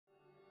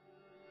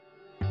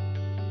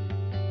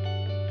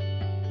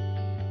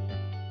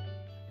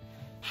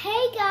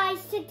Hey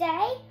guys,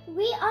 today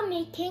we are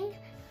making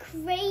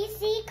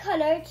crazy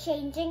color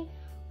changing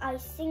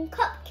icing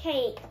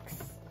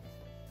cupcakes.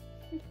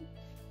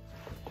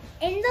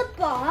 In the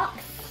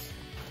box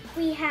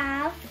we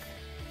have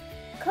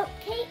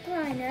cupcake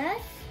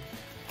liners,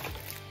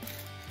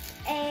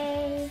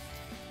 a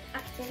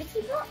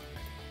activity book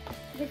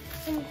with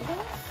some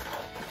things,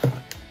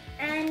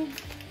 and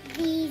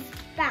these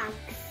bags.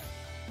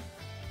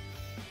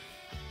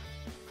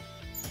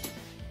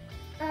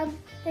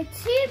 The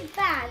two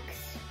bags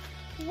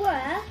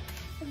were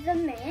the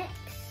mix,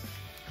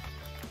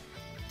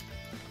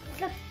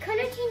 the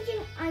colour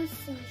changing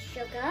icing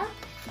sugar,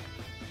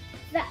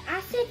 the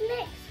acid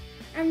mix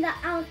and the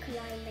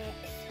alkali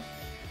mix.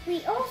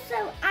 We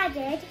also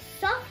added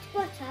soft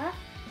butter,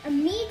 a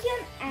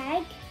medium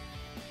egg,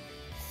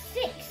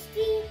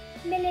 60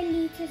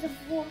 millilitres of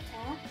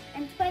water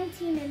and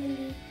 60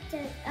 millilitres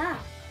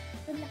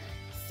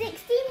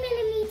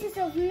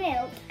of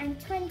milk and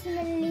 20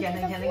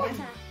 millilitres of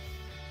water.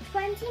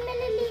 20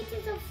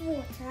 millilitres of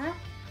water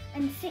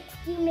and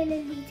 60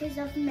 millilitres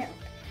of milk.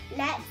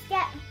 Let's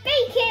get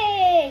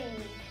baking!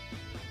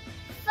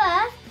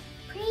 First,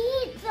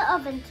 preheat the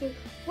oven to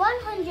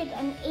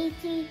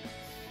 180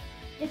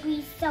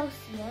 degrees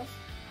Celsius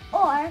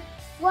or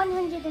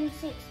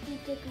 160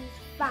 degrees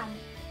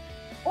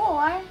Fahrenheit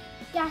or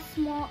gas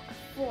mark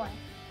 4.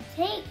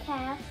 Take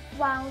care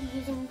while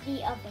using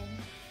the oven.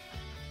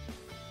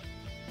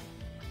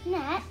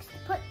 Next,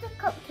 put the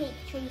cupcake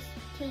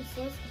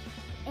cases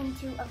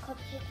into a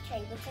cupcake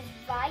tray, which is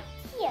right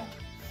here.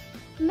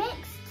 Mix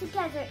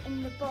together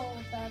in the bowl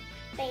the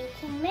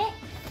baking mix,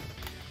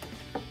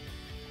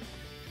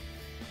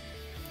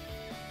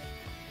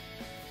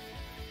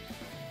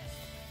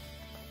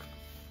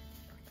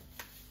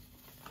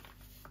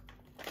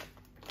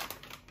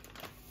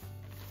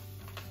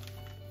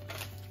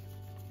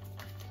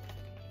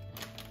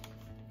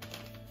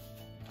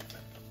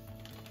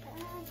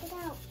 get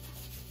out.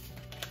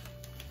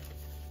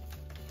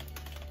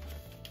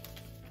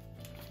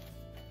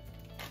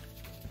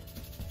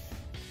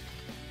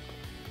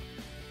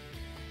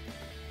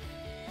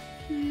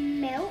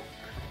 Milk,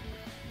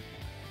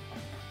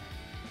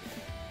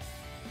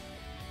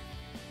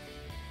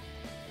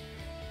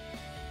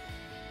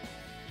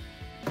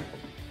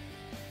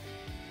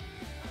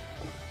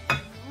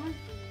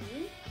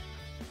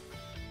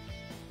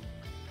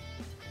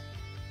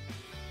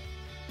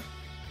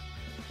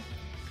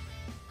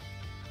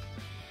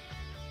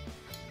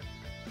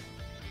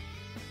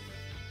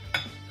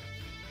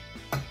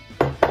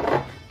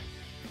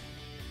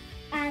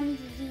 and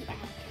the egg.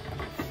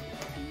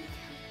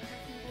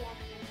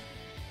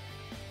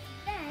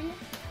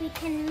 We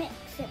can mix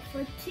it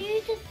for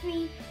 2 to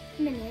 3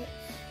 minutes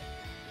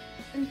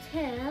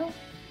until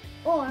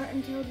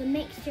the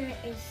mixture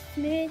is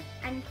smooth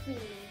and creamy.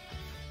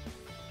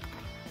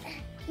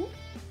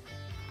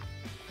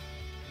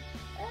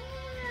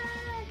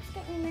 It's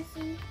getting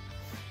messy.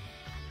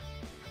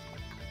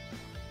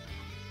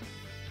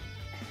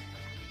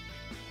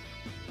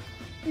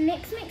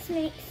 Mix, mix,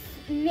 mix,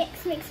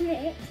 mix, mix,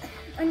 mix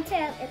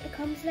until it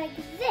becomes like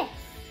this.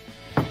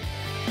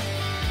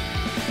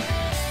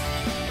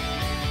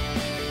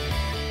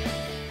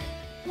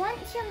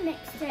 Once your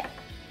mixture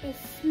is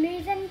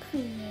smooth and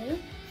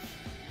creamy,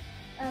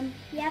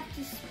 you have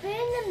to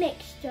spoon the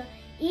mixture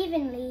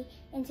evenly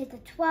into the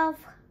 12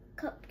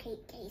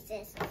 cupcake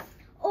cases.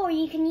 Or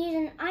you can use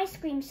an ice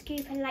cream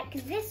scooper like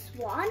this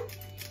one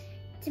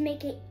to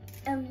make it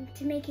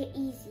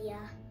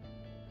easier.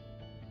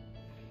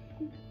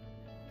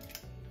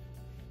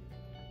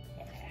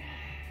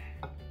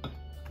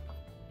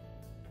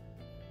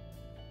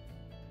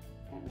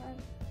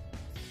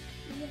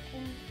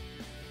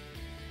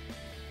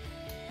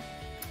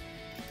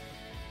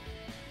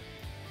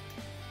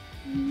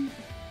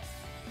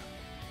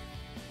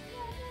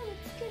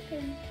 It's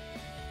dripping.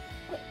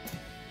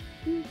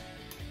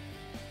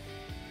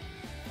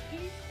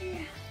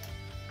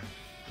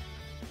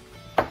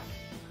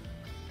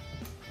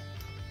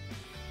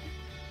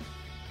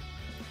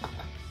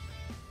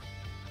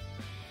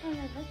 Oh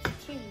no,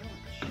 that's too much.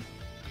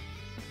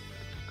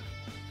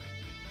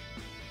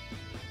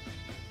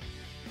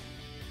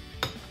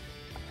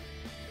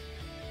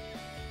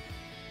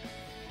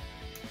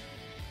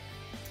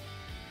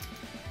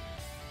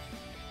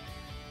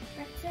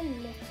 That's a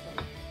little.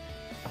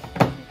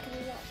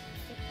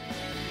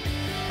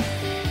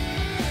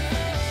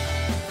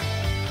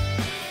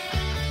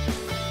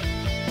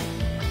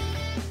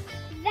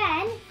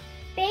 Then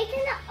bake in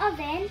the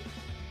oven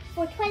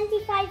for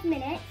 25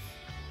 minutes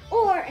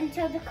or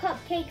until the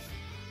cupcakes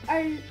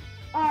are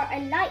a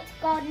light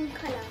golden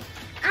colour.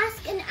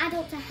 Ask an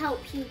adult to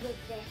help you with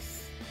this.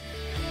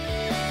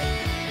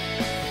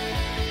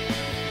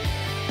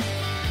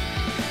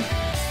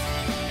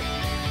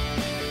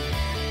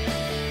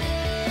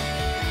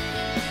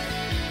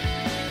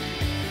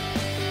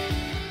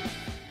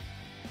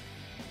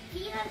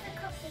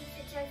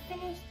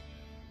 Finished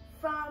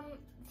from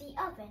the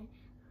oven.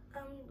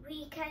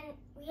 We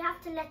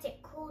have to let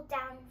it cool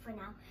down for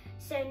now.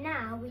 So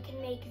now we can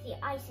make the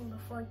icing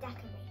before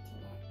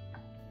decorating it.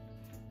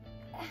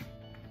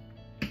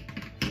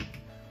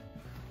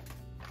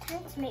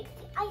 Time to make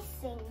the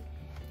icing.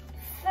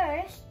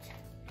 First,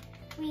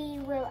 we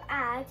will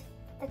add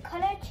the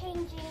color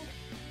changing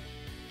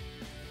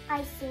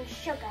icing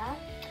sugar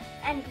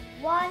and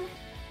 1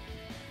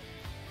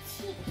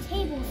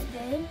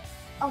 tablespoon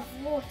of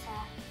water.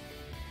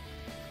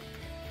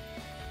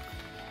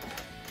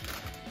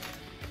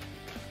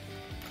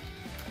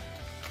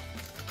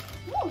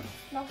 Ooh,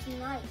 smells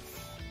nice.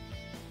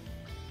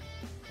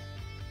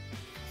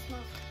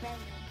 Smells very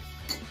nice.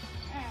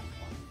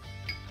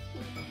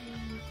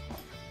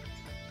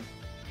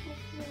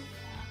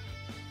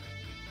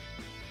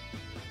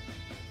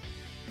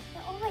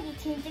 They're already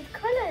changing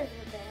colours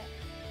a bit.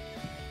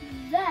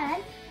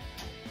 Then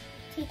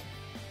take.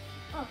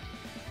 Oh,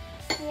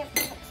 we have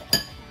to mix it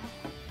up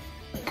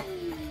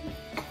now.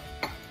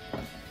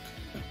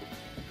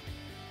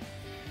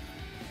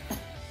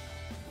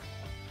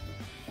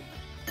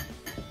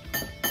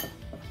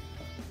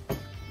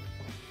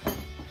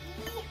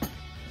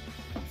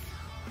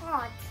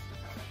 Hard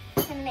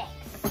to mix.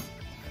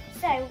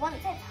 So once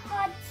it's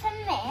hard to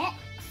mix,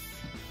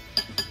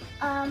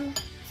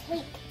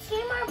 take 2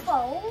 more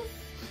bowls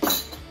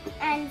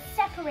and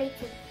separate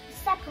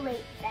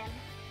them.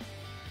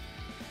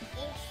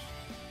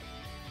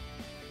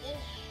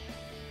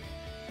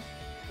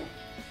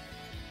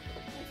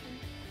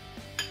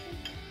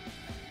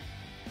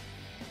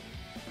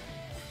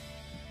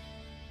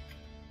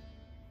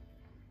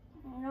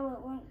 No,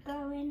 it won't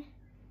go in.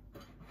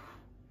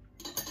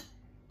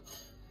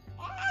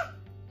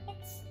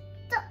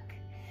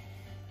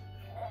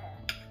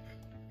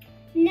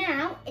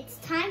 Now it's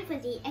time for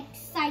the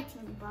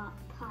exciting part.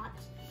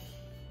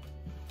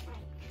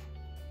 Right.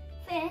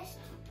 First,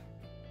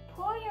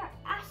 pour your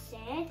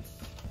acid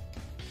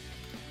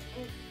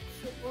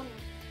into one of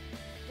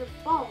the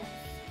bowls.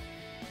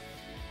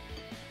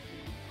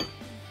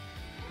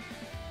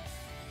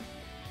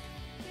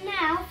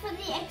 Now for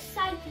the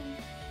exciting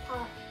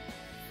part.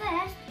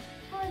 First,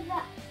 pour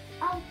the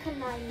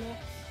alkali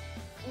mix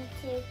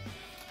into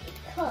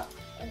a cup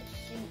of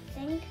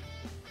something.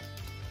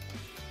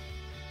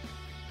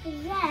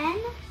 Then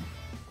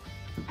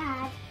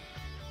add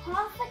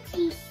half a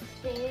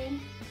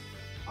teaspoon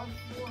of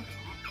water.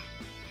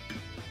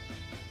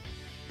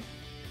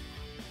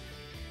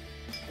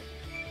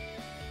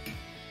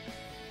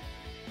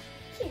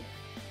 Two.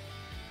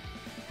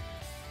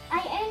 I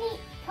only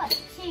put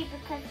 2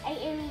 because I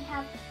only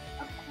have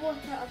a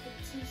quarter of a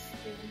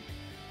teaspoon.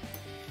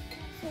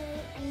 So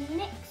I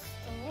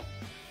mixed it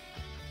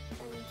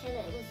until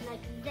it was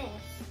like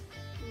this.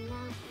 And now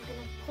I'm going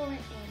to pour it in.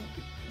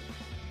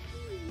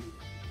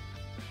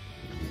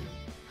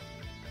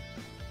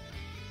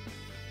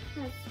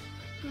 Has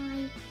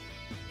high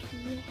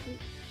pH,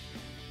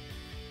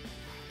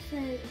 so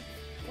it's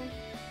going to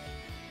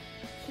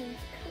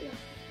change colour.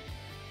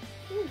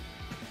 Ooh.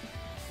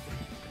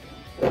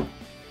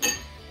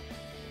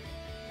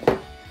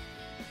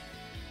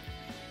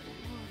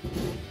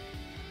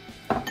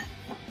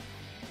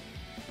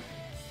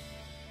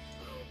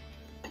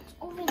 It's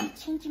already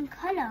changing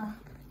colour.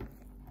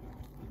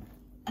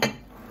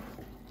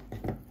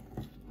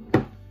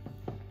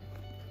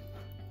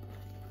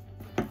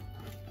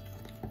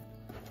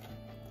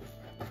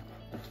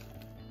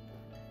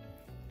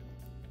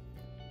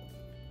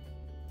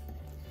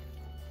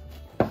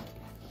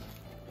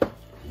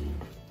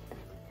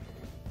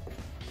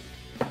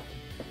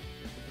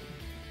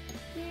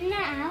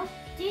 Now,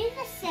 do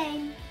the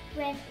same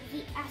with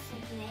the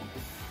acid mix.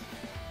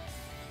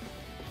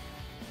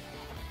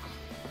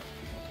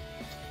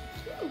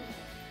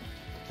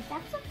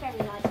 That's a very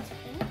light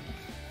pink.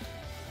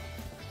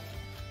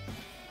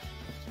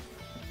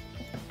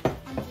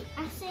 And the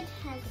acid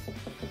has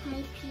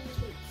high pH,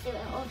 so it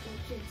also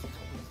keeps it.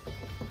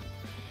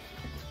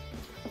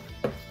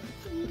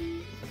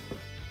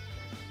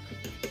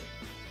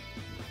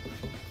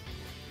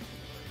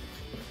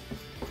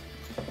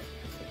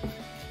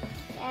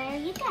 There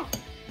you go.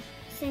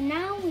 So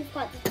now we've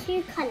got the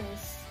 2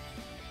 colours.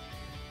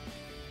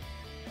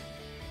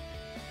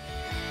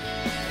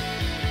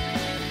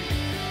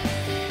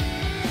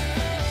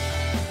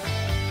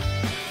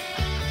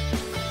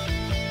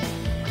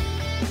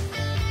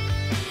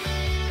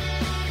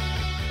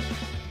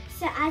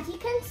 So as you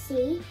can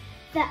see,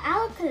 the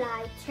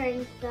alkali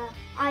turned the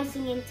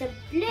icing into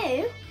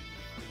blue,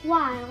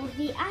 while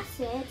the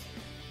acid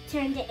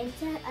turned it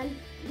into a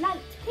light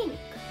pink.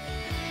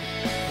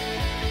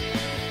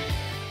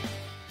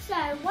 So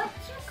once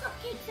your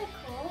cupcakes are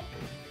cool,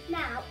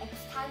 now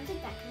it's time to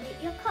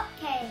decorate your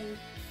cupcakes.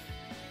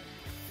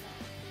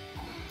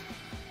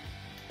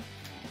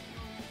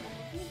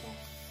 Do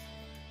this.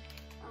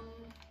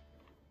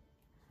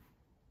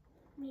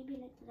 Maybe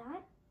like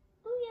that.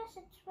 Oh yes,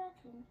 it's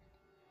working.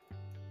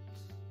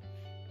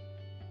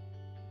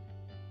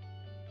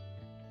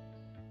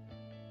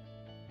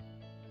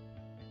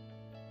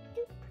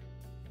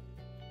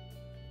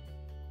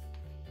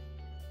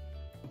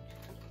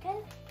 Okay,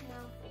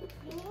 now for the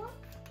blue one.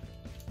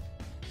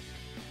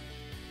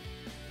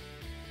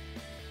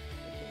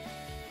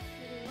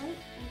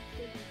 White and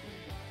blue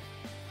one.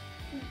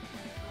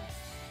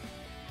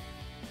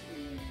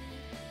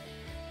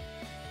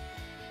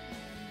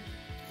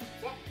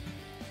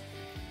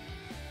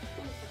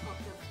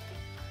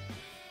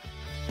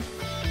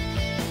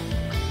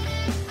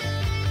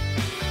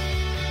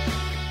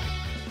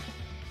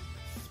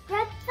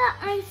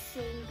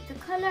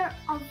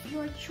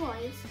 your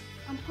choice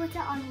and put it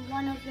on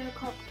one of your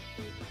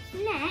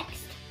cupcakes.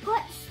 Next,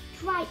 put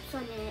stripes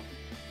on it,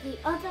 the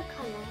other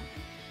colour.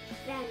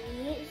 Then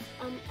use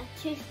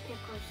a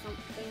toothpick or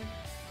something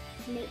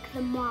to make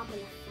the marble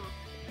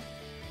effect.